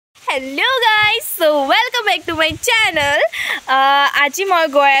Hello guys, so welcome back to my channel. Aji moi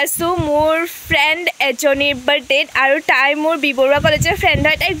goi asu mor friend ejonir birthday aru tai mor Biborua college friend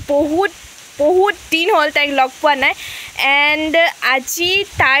hoy tai बहुत दिन हल ताइक लग पा ना and আজি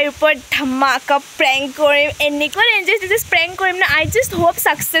तार ऊपर धमाका प्रैंक करिम एनिको एन्जॉय जस्ट प्रैंक करिम ना आई जस्ट होप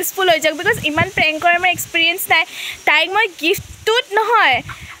सक्सेसफुल हो जाक बिकज इमान प्रैंक कर मैं एक्सपीरियंस নাই ताइक मैं गिफ्ट टुट নহয়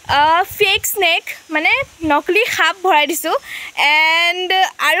फेक स्नेक माने नकली खाप भराई दिसु एंड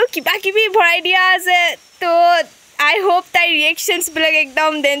आरो किबा किबि भराई दिया আছে तो I hope তাই ৰিएक्शनस বিলাক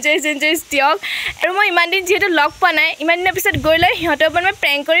একদম ডেঞ্জাৰাস দিয়ক আৰু মই ইমান দিন যেটো লগ পা নাই ইমান দিনৰ পিছত গৈ লৈ হিহঁতৰ ওপৰত মই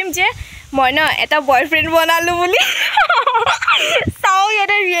প্ৰেংক কৰিম যে মই ন এটা বয়ফ্ৰেন্ড বনালো বুলি চাও ইয়াৰ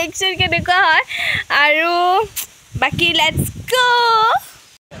ৰিएक्शन কেনেকুৱা হয় আৰু বাকি let's go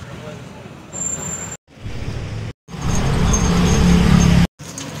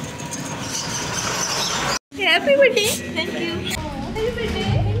Happy birthday. Thank you. Happy birthday.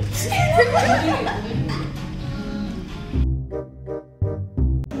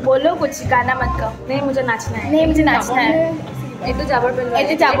 बोलो कुछ गाना मत गाओ नहीं मुझे नाचना है नहीं मुझे नाचना है ये तो जाबर पेन ये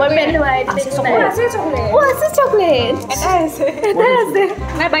तो जाबर पेन हुआ है चॉकलेट वो ऐसे चॉकलेट ऐसे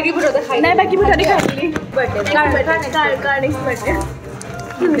मैं बाकी बुढ़ो दिखाई नहीं बाकी बुढ़ो दिखाई ली बर्थडे कार नेक्स्ट बर्थडे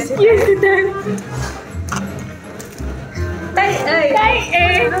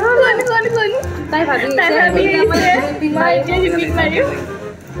ताई भाभी मारियो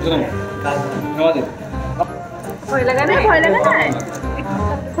भय लगा ना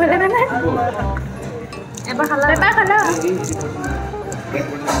एबार खाला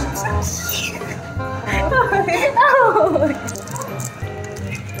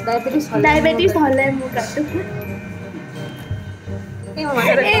डायबिटीज हले मु काटु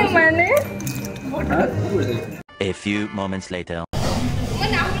ए माने A few moments later.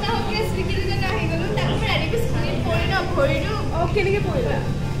 केनेके पळिला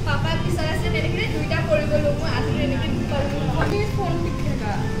पापा पिसर আছে নেকি দুইটা কৰি গলো মই আজি এনেকে আমি ফোন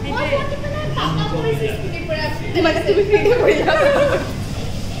দিখা মই ফোন দিখা পাপা কৰিছে স্কুটি পৰা মানে তুমি ভিডিও কৰিলা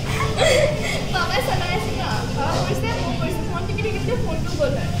পাপা চলাই আছে না পাপা কৰিছে মই কৰিছে ফোন টিপি টিপি ফোনটো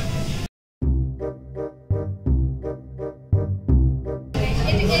গ'ল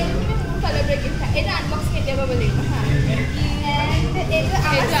এটো কালাৰ ব্ৰেকিং থা এটা আনবক্স কেতিয়া পাব লাগিব হা এন্ড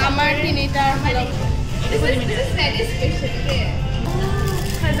এটা আমাৰ তিনিটাৰ মানে This is very special.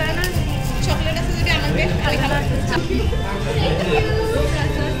 Khazana chocolate আছে যদি আমাকে খালি খালা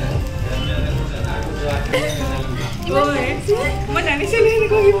ওই মই জানিছিলি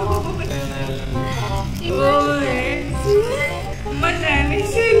কইব ওই মই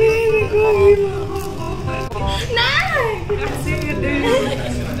জানিছিলি কইব না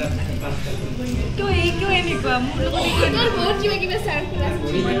क्यों এনেকুৱা মোৰ লগত তোৰ বহুত কিবা সার্ভ ক্লাস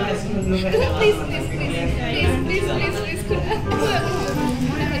প্লিজ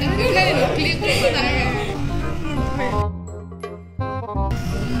ক্লিক করো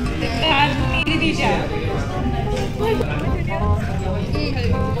দিশা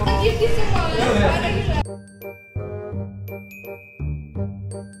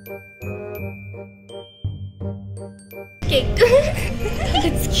केक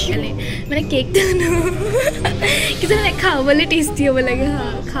It's cute. मैंने केक तो ना कितना खावले टेस्टी हो लगे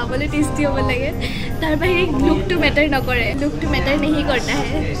हाँ खावले टेस्टी हो लगे तार पर एक लुक टू मैटर न करे लुक टू मैटर नहीं करता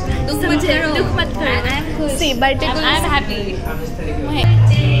है लुक मत करना सी बर्थडे को आई एम हैप्पी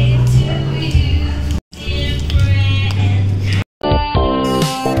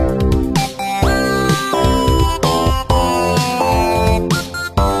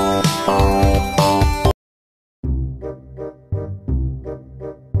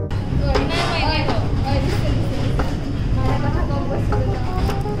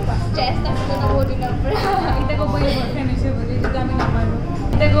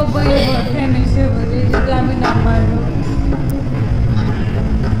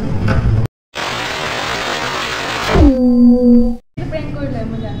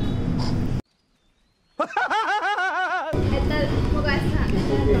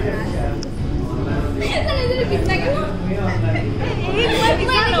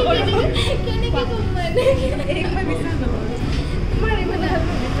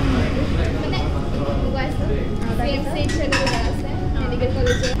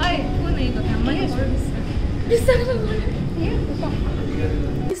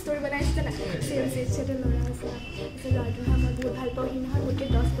स्टोरी बनाइছে না সেম সেটে লৰা আছে সে লৰাটো মই বহুত ভাল পাওঁ হিনা মোতকে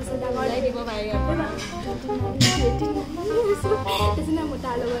 10 বছৰ ডাঙৰ লাই দিব পাৰে তেনে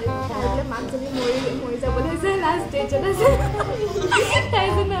মতা লগৰ তাইলে মাকজনী মৰি যাবলৈ আছে লাষ্ট ষ্টেজত আছে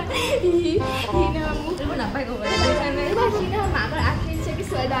তাইজনা হিনা মোক নাপাই গব হিনা মাকৰ আখৰি চেকি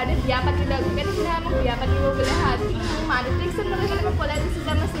সোৱাদাৰে বিয়া পাতিলে কিন্তু হিনা মোক বিয়া পাতিব বলে হাত মানটিক সন্মান পলাই দিছে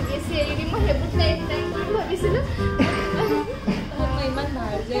যে মই সিৰিয়াছ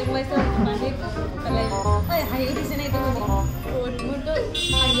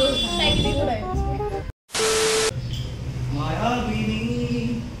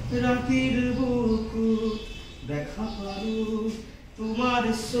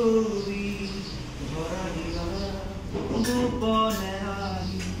 1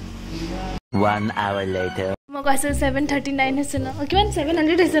 hour later. মই কৈছো 739 হৈছে ন কিমান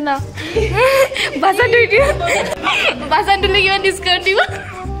 700 হৈছে ন বাসা দুই দিও বাসা দুলে কিমান ডিসকাউন্ট দিব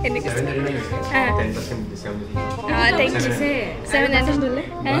এনে কৈছে 10% ডিসকাউন্ট থ্যাংক ইউ 700 দুলে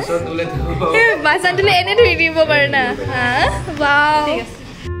বাসা দুলে এনে ধুই দিব পারে না ওয়াও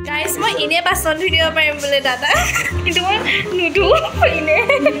গাইস মই ইনে বাসন ধুই দিব পাৰিম বলে দাদা কিন্তু মই নুধু ইনে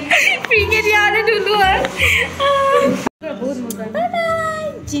ফ্ৰীকে দিয়া আনে ধুলু বহুত মজা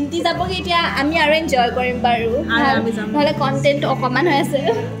চিন্তি যাবগে এতিয়া আমি আৰু এনজয় কৰিম বাৰু নহলে কন্টেন্ট অকমান হৈ আছে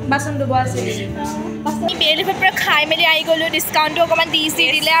বাসন ধুব আছে বাসন বেলিফৰ পৰা খাই মেলি আই গলো ডিসকাউন্ট অকমান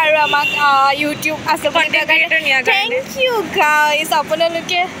দিলে আৰু আমাক ইউটিউব আছে কন্টেন্ট ক্ৰিয়েটৰ নিয়া থ্যাংক ইউ গাইস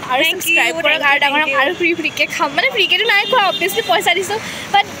আপোনালোকে আৰু সাবস্ক্ৰাইব কৰক আৰু ডাঙৰ আৰু ফ্ৰীকে খাম মানে ফ্ৰীকেটো নাই খোৱা অবভিয়াসলি পইচা দিছো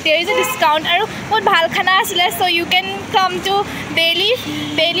বাট देयर इज अ डिस्काउंट আৰু বহুত ভাল খানা আছিল so U can come to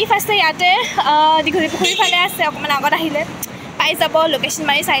bailiff আছে ইয়াতে দিঘলি পুখুৰী ফালে আছে অকমান আগত আহিলে পাই যাব লোকেশন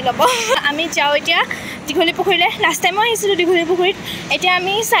মাৰি চাই লব আমি যাও এতিয়া দিঘলি পুখুৰীলে লাষ্ট টাইম আহিছিলো দিঘলি পুখুৰীত এতিয়া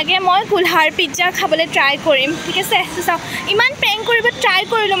আমি সাগে মই কুলহাৰ পিজ্জা খাবলৈ ট্ৰাই কৰিম ঠিক আছে চাও ইমান প্ৰেংক কৰিব ট্ৰাই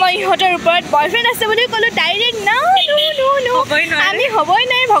কৰিলো মই ইহঁতৰ ওপৰত বয়ফ্ৰেণ্ড আছে বুলি ক'লো ডাইৰেক্ট নো আমি হ'বই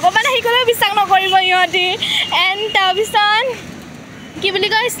নাই ভগৱান আহি ক'লেও বিশ্বাস নকৰিব ইহঁতি এণ্ড তাৰপিছত কি বুলি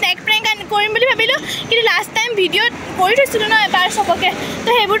কয় স্নেক প্ৰেংক কৰিম বুলি ভাবিলো কিন্তু লাষ্ট টাইম ভিডিঅ'ত কৰি থৈছিলো ন এবাৰ সবকে তো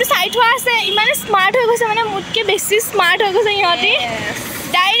সেইবোৰটো চাই থোৱা আছে ইমান স্মাৰ্ট হৈ গৈছে মানে মোতকে বেছি স্মাৰ্ট হৈ গৈছে ইহঁতি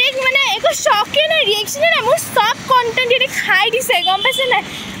ডাইৰেক্ট মানে একো শ্বকে নাই ৰিয়েকশ্যনে নাই মোৰ সব কণ্টেণ্ট ইহঁতি খাই দিছে গম পাইছে নাই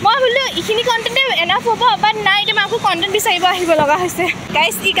মই বোলো এইখিনি কণ্টেণ্টে এনাফ হ'ব বাট নাই এতিয়া মই আকৌ কণ্টেণ্ট বিচাৰিব আহিব লগা হৈছে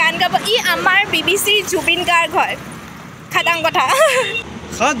গাইছ ই গান গাব ই আমাৰ BBC জুবিন গাৰ্গ হয় খাটাং কথা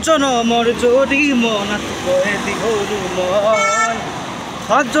সাতজনমৰ যদি মনত কয় দিহৰু মই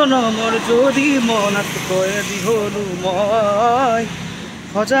সাতজনমৰ যদি মনত কয় দিহৰু মই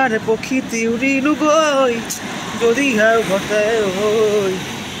হজাৰে পক্ষী তিউৰিলো গৈ যদি হেও ঘটে হৈ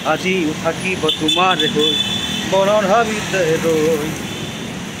আজিও থাকিব তোমাৰ হৈ মনৰ ভাবিতে ৰৈ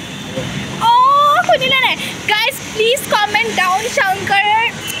শুনিলে নাই গাইজ প্লিজ কমেণ্ট ডাউন শংকৰৰ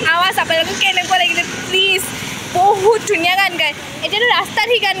আৱাজ আপোনালোকক কেনেকুৱা লাগিলে প্লিজ বহুত ধুনীয়া গান গায় এতিয়াতো ৰাস্তাত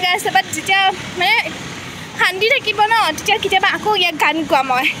সি গান গাই আছে বাট যেতিয়া মানে শান্তি থাকিব ন তেতিয়া কেতিয়াবা আকৌ ইয়াক গান গোৱা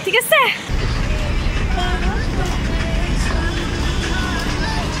মই ঠিক আছে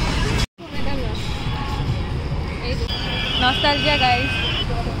नॉस्टैल्जिया गाइस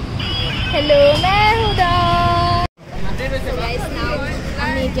हेलो मैं हुदा गाइस नाउ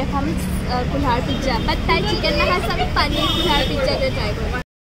আমি এতিয়া খাম কুলহাৰ পিজ্জা বাট তাই চিকেন নাখায় আমি পনীৰ কুলহাৰ পিজ্জাটো ট্ৰাই কৰিম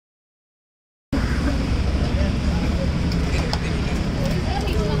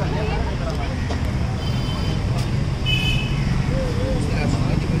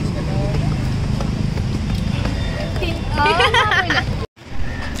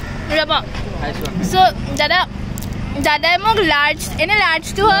So, Dada mok large, ene large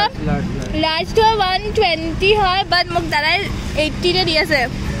to her 120 hai, but mok Dada 80 de diya se.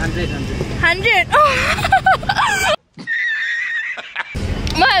 100.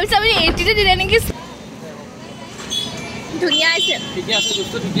 Moi abhi sabhi 80 de dile niki. Dhuniya ase. ঠিকে আছে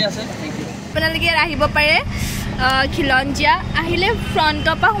দোস্ত ঠিকে আছে থ্যাংক ইউ আপোনালোকে আহিব পাৰে খিলঞ্জিয়া আহিলে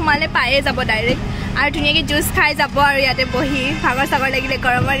ফ্ৰণ্টৰ পৰা সোমালে পায়ে যাব ডাইৰেক্ট আৰু ধুনীয়াকৈ জুচ খাই যাব আৰু ইয়াতে বহি ভাগৰ চাগৰ লাগিলে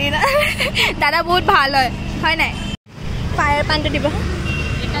গৰমৰ দিন দাদা বহুত ভাল হয় নাই ফায়াৰ পানটো দিব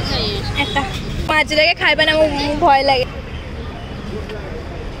এটা মই আজিলৈকে খাই পেলাই মোৰ ভয় লাগে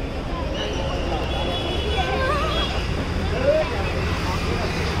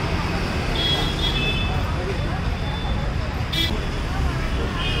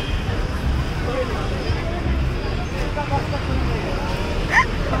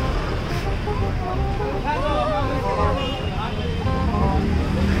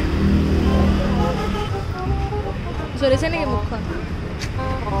জ্বলিছে নেকি মুখখন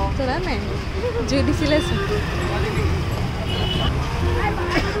জ্বলা নাই জুই দিছিলে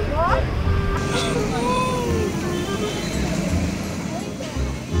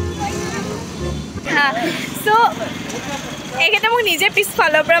সো এইকেইটা মোক নিজে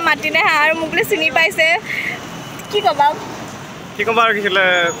পিছফালৰ পৰা মাতিলে হা আৰু মোক চিনি পাইছে কি ক'বা আৰু কিছিলে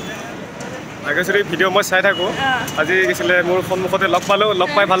আগেচৰি ভিডিঅ' মই চাই থাকোঁ আজি কিছিলে মোৰ সন্মুখতে লগ পালোঁ লগ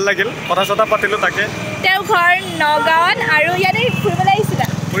পাই ভাল লাগিল কথা চথা পাতিলোঁ তাকে তেওঁৰ ঘৰ নগাঁৱত আৰু ইয়াতে ফুৰিবলৈ আহিছিলা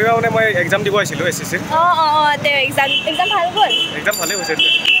ফুৰিব মানে মই এক্সাম দিব আহিছিলোঁ SSC তেওঁ এক্সাম ভাল গ'ল এক্সাম ভালেই হৈছে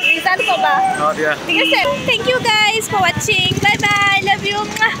ৰিজাল্ট ক'বা দিয়া ঠিক আছে থেংক ইউ গাইজ ফৰ ৱাচিং বাই বাই লাভ ইউ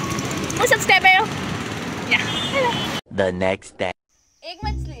মোৰ ছাবস্ক্ৰাইবাৰ The next day. एक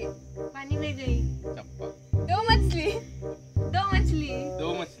मछली पानी में गई दो मछली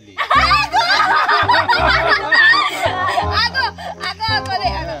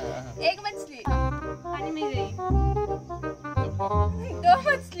आगो दो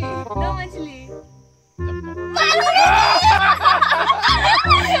मछली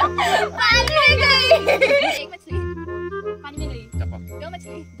पानी में गई। एक मछली पानी में गई। दो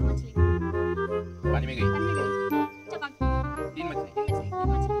मछली